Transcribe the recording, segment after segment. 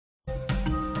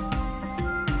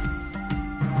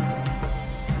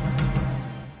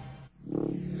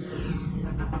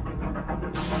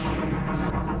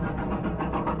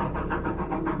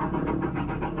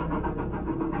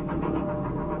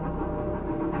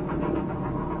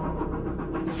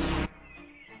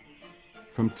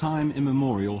From time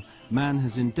immemorial, man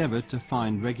has endeavored to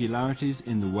find regularities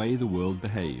in the way the world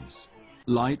behaves.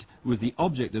 Light was the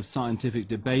object of scientific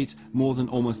debate more than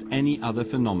almost any other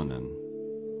phenomenon.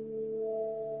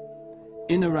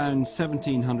 In around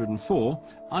 1704,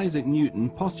 Isaac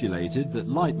Newton postulated that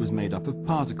light was made up of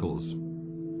particles.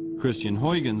 Christian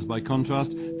Huygens, by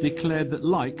contrast, declared that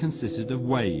light consisted of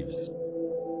waves.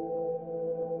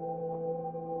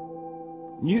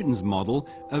 Newton's model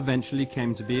eventually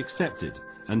came to be accepted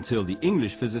until the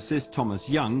English physicist Thomas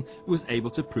Young was able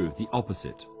to prove the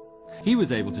opposite. He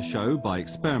was able to show by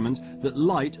experiment that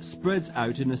light spreads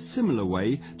out in a similar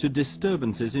way to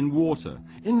disturbances in water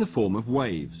in the form of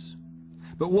waves.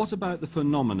 But what about the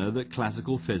phenomena that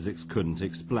classical physics couldn't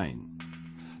explain?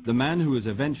 The man who was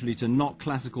eventually to knock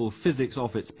classical physics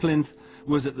off its plinth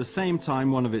was at the same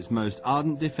time one of its most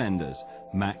ardent defenders,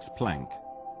 Max Planck.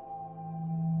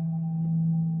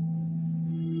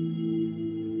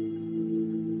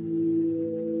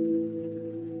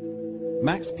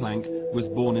 Max Planck was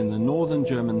born in the northern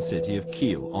German city of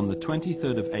Kiel on the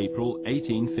 23rd of April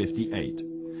 1858.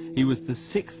 He was the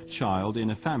sixth child in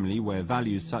a family where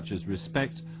values such as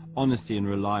respect, honesty and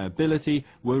reliability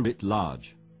were writ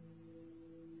large.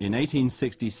 In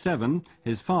 1867,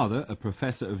 his father, a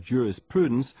professor of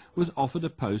jurisprudence, was offered a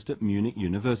post at Munich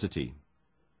University.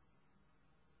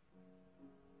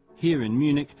 Here in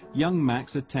Munich, young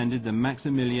Max attended the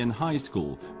Maximilian High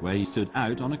School, where he stood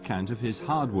out on account of his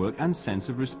hard work and sense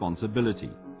of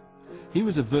responsibility. He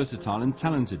was a versatile and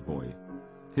talented boy.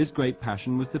 His great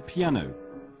passion was the piano,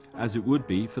 as it would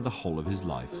be for the whole of his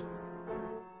life.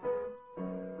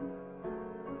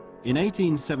 In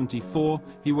 1874,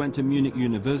 he went to Munich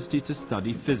University to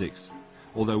study physics,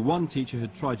 although one teacher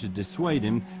had tried to dissuade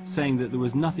him, saying that there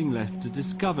was nothing left to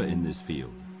discover in this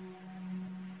field.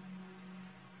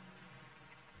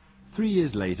 3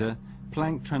 years later,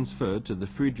 Planck transferred to the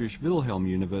Friedrich Wilhelm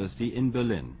University in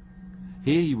Berlin.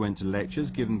 Here he went to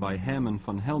lectures given by Hermann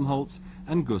von Helmholtz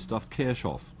and Gustav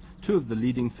Kirchhoff, two of the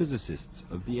leading physicists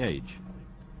of the age.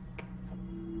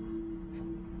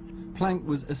 Planck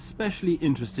was especially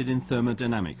interested in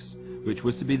thermodynamics, which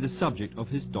was to be the subject of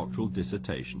his doctoral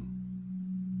dissertation.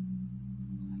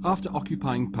 After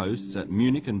occupying posts at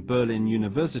Munich and Berlin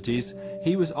universities,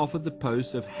 he was offered the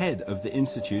post of head of the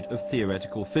Institute of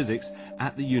Theoretical Physics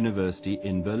at the university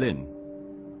in Berlin.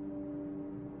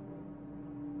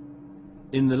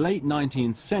 In the late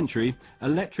 19th century,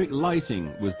 electric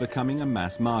lighting was becoming a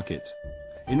mass market.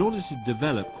 In order to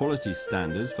develop quality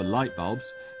standards for light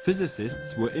bulbs,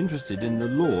 physicists were interested in the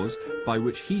laws by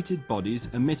which heated bodies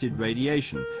emitted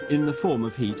radiation in the form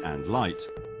of heat and light.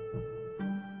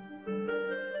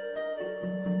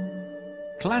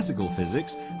 Classical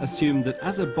physics assumed that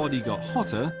as a body got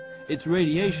hotter, its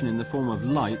radiation in the form of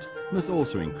light must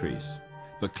also increase.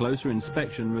 But closer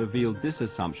inspection revealed this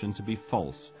assumption to be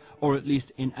false, or at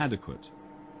least inadequate.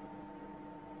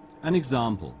 An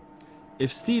example: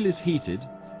 if steel is heated,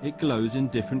 it glows in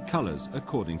different colors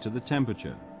according to the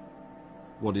temperature.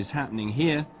 What is happening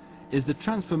here is the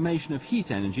transformation of heat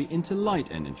energy into light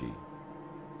energy.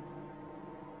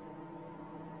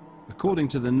 According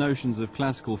to the notions of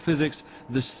classical physics,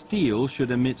 the steel should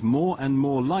emit more and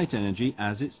more light energy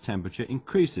as its temperature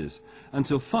increases,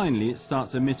 until finally it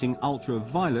starts emitting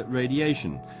ultraviolet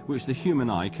radiation, which the human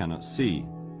eye cannot see.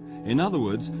 In other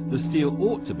words, the steel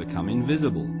ought to become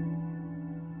invisible.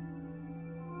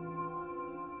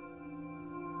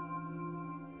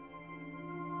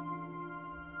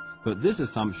 But this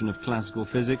assumption of classical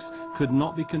physics could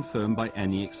not be confirmed by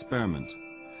any experiment.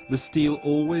 The steel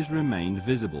always remained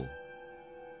visible.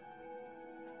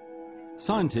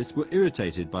 Scientists were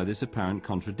irritated by this apparent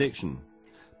contradiction.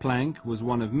 Planck was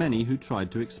one of many who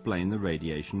tried to explain the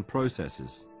radiation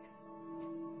processes.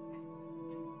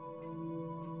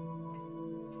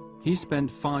 He spent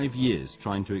 5 years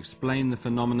trying to explain the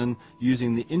phenomenon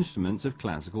using the instruments of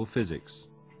classical physics.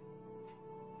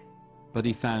 But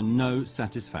he found no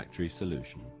satisfactory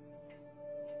solution.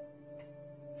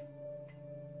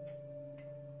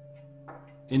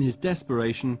 In his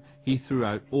desperation, he threw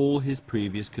out all his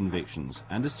previous convictions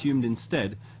and assumed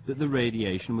instead that the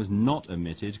radiation was not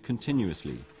emitted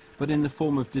continuously, but in the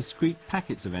form of discrete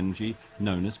packets of energy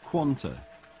known as quanta.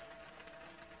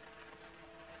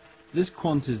 This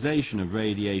quantization of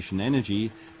radiation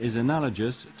energy is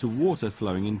analogous to water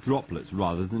flowing in droplets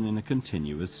rather than in a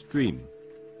continuous stream.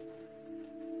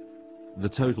 The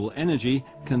total energy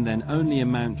can then only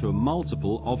amount to a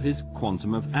multiple of his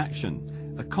quantum of action,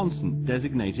 a constant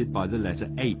designated by the letter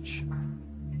h.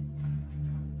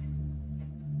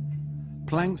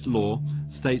 Planck's law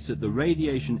states that the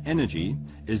radiation energy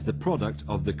is the product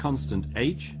of the constant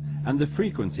h and the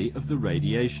frequency of the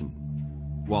radiation.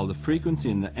 While the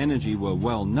frequency and the energy were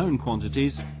well-known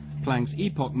quantities, Planck's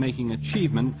epoch-making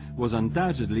achievement was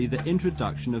undoubtedly the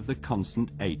introduction of the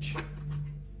constant h.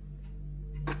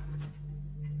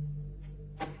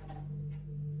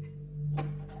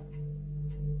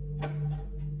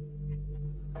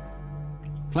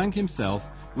 Planck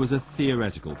himself was a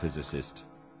theoretical physicist.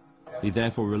 He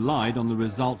therefore relied on the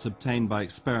results obtained by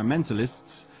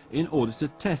experimentalists in order to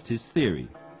test his theory,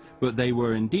 but they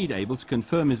were indeed able to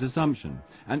confirm his assumption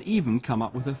and even come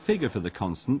up with a figure for the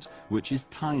constant, which is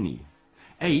tiny.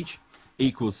 H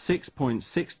equals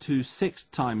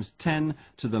 6.626 times 10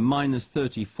 to the minus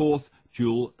 34th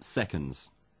joule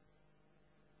seconds.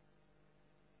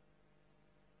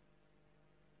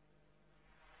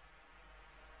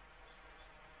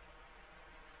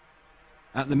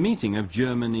 At the meeting of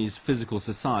Germany's Physical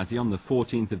Society on the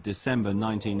 14th of December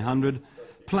 1900,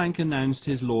 Planck announced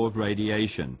his law of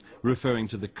radiation, referring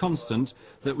to the constant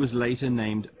that was later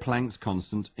named Planck's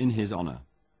constant in his honor.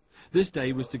 This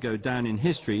day was to go down in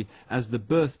history as the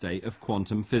birthday of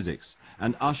quantum physics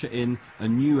and usher in a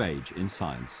new age in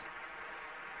science.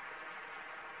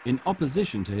 In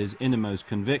opposition to his innermost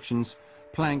convictions,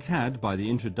 Planck had, by the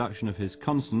introduction of his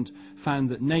constant, found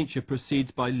that nature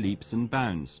proceeds by leaps and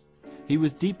bounds. He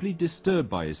was deeply disturbed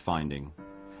by his finding,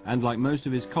 and like most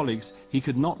of his colleagues, he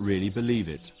could not really believe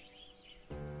it.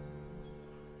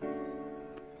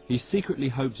 He secretly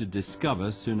hoped to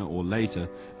discover, sooner or later,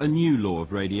 a new law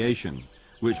of radiation,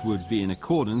 which would be in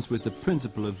accordance with the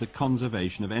principle of the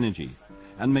conservation of energy,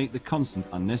 and make the constant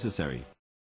unnecessary.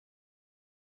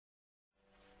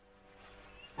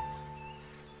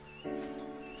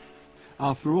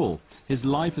 After all, his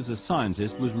life as a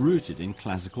scientist was rooted in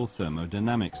classical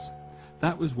thermodynamics.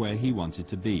 That was where he wanted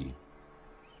to be.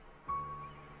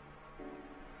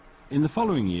 In the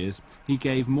following years, he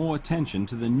gave more attention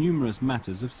to the numerous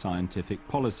matters of scientific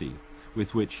policy,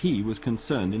 with which he was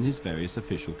concerned in his various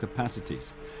official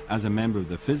capacities, as a member of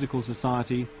the Physical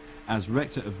Society, as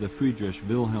rector of the Friedrich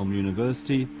Wilhelm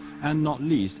University, and not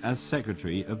least as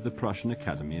secretary of the Prussian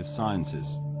Academy of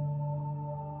Sciences.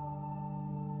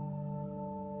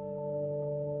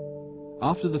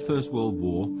 After the First World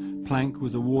War, Planck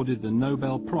was awarded the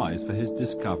Nobel Prize for his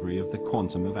discovery of the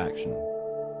quantum of action.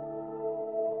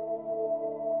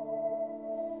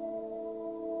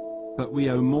 But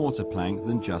we owe more to Planck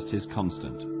than just his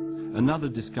constant. Another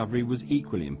discovery was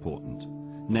equally important,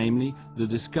 namely the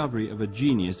discovery of a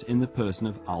genius in the person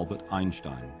of Albert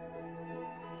Einstein.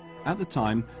 At the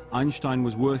time, Einstein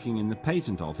was working in the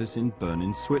patent office in Bern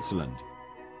in Switzerland.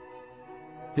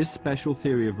 His special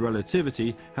theory of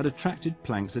relativity had attracted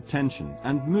Planck's attention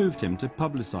and moved him to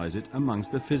publicize it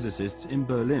amongst the physicists in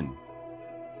Berlin.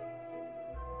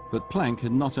 But Planck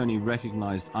had not only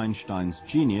recognized Einstein's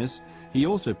genius, he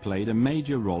also played a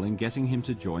major role in getting him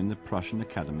to join the Prussian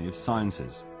Academy of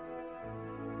Sciences.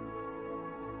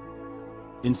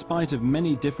 In spite of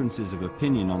many differences of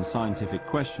opinion on scientific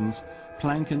questions,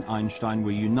 Planck and Einstein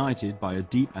were united by a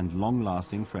deep and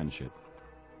long-lasting friendship.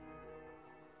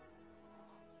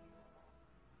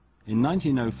 In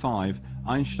 1905,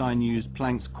 Einstein used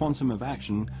Planck's quantum of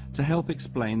action to help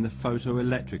explain the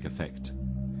photoelectric effect.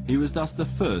 He was thus the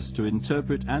first to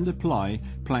interpret and apply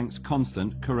Planck's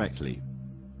constant correctly.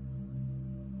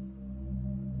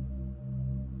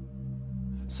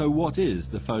 So what is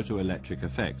the photoelectric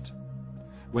effect?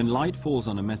 When light falls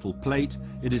on a metal plate,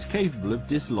 it is capable of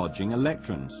dislodging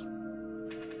electrons.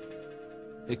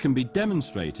 It can be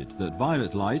demonstrated that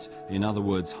violet light, in other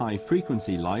words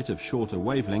high-frequency light of shorter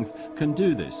wavelength, can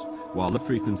do this, while the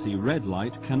frequency red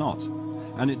light cannot,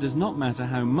 and it does not matter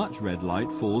how much red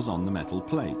light falls on the metal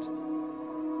plate.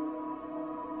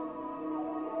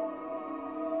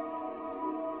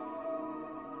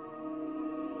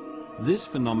 This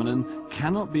phenomenon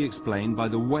cannot be explained by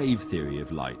the wave theory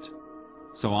of light.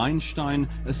 So Einstein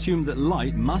assumed that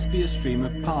light must be a stream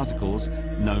of particles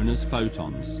known as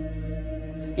photons.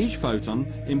 Each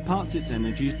photon imparts its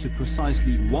energy to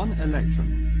precisely one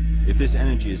electron. If this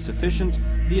energy is sufficient,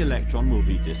 the electron will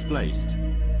be displaced.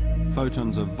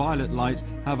 Photons of violet light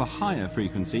have a higher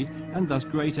frequency and thus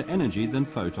greater energy than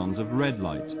photons of red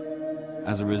light.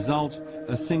 As a result,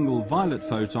 a single violet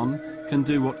photon can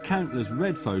do what countless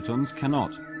red photons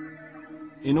cannot.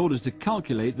 In order to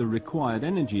calculate the required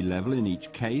energy level in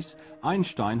each case,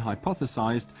 Einstein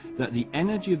hypothesized that the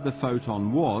energy of the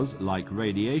photon was, like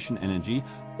radiation energy,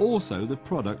 also the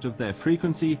product of their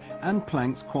frequency and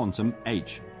Planck's quantum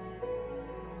h.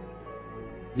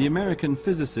 The American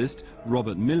physicist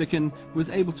Robert Millikan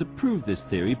was able to prove this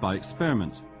theory by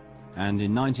experiment. and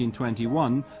in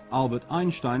 1921 Albert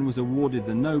Einstein was awarded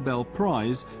the Nobel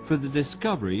Prize for the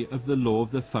discovery of the law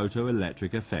of the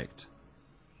photoelectric effect.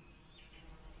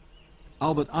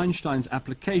 Albert Einstein's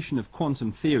application of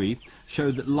quantum theory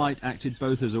showed that light acted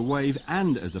both as a wave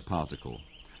and as a particle.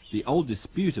 The old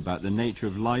dispute about the nature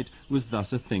of light was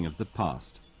thus a thing of the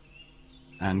past.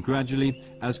 And gradually,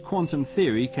 as quantum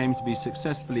theory came to be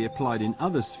successfully applied in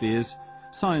other spheres,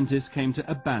 scientists came to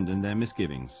abandon their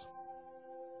misgivings.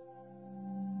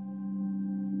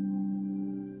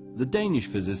 The Danish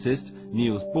physicist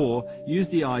Niels Bohr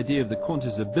used the idea of the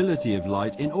quantizability of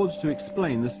light in order to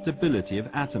explain the stability of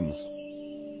atoms.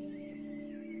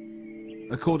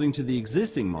 According to the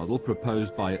existing model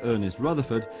proposed by Ernest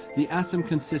Rutherford, the atom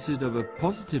consisted of a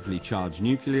positively charged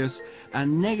nucleus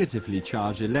and negatively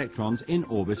charged electrons in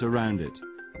orbit around it.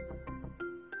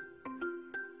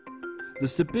 The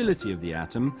stability of the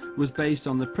atom was based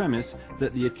on the premise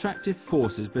that the attractive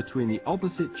forces between the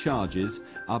opposite charges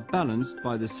are balanced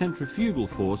by the centrifugal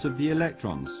force of the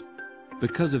electrons.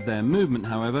 Because of their movement,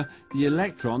 however, the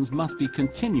electrons must be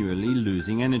continually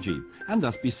losing energy and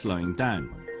thus be slowing down.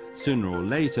 Sooner or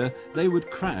later, they would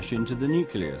crash into the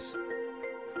nucleus.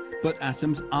 But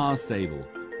atoms are stable.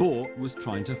 Bohr was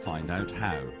trying to find out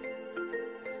how.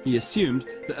 He assumed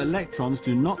that electrons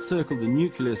do not circle the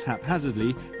nucleus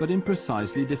haphazardly, but in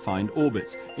precisely defined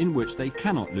orbits, in which they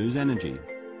cannot lose energy.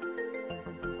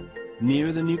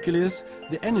 Nearer the nucleus,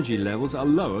 the energy levels are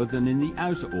lower than in the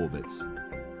outer orbits.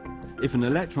 If an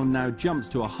electron now jumps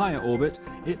to a higher orbit,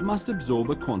 it must absorb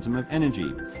a quantum of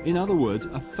energy, in other words,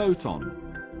 a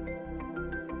photon.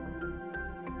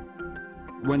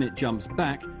 When it jumps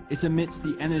back, it emits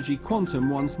the energy quantum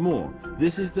once more.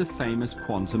 This is the famous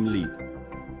quantum leap.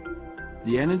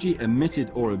 The energy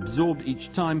emitted or absorbed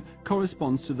each time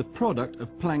corresponds to the product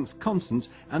of Planck's constant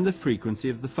and the frequency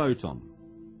of the photon.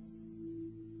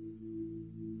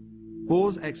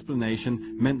 Bohr's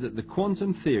explanation meant that the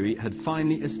quantum theory had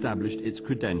finally established its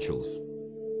credentials.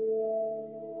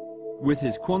 With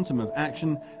his quantum of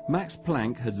action, Max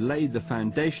Planck had laid the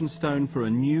foundation stone for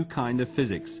a new kind of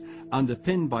physics,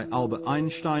 underpinned by Albert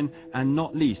Einstein and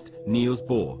not least Niels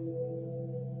Bohr.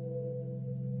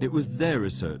 It was their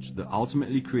research that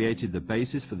ultimately created the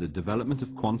basis for the development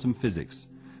of quantum physics,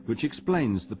 which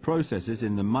explains the processes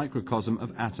in the microcosm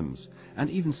of atoms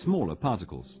and even smaller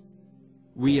particles.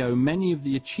 We owe many of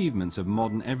the achievements of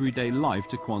modern everyday life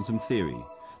to quantum theory.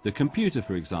 The computer,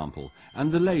 for example,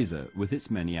 and the laser with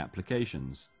its many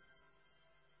applications.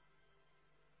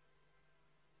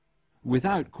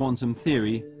 Without quantum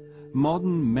theory,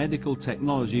 modern medical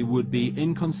technology would be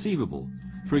inconceivable.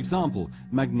 For example,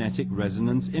 magnetic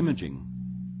resonance imaging.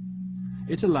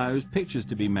 It allows pictures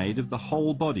to be made of the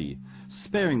whole body,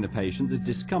 sparing the patient the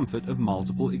discomfort of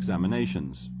multiple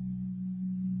examinations.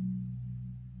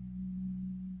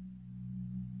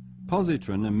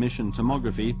 Positron emission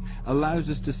tomography allows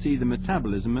us to see the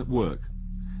metabolism at work.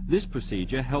 This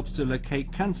procedure helps to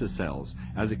locate cancer cells,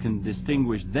 as it can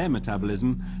distinguish their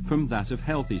metabolism from that of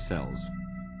healthy cells.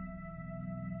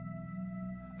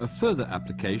 A further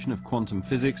application of quantum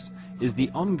physics is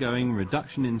the ongoing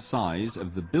reduction in size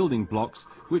of the building blocks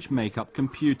which make up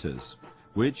computers,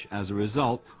 which, as a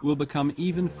result, will become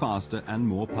even faster and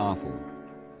more powerful.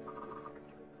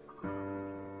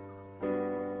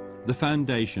 The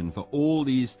foundation for all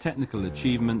these technical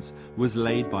achievements was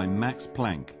laid by Max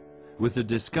Planck, with the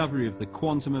discovery of the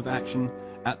quantum of action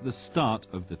at the start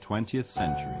of the 20th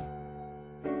century.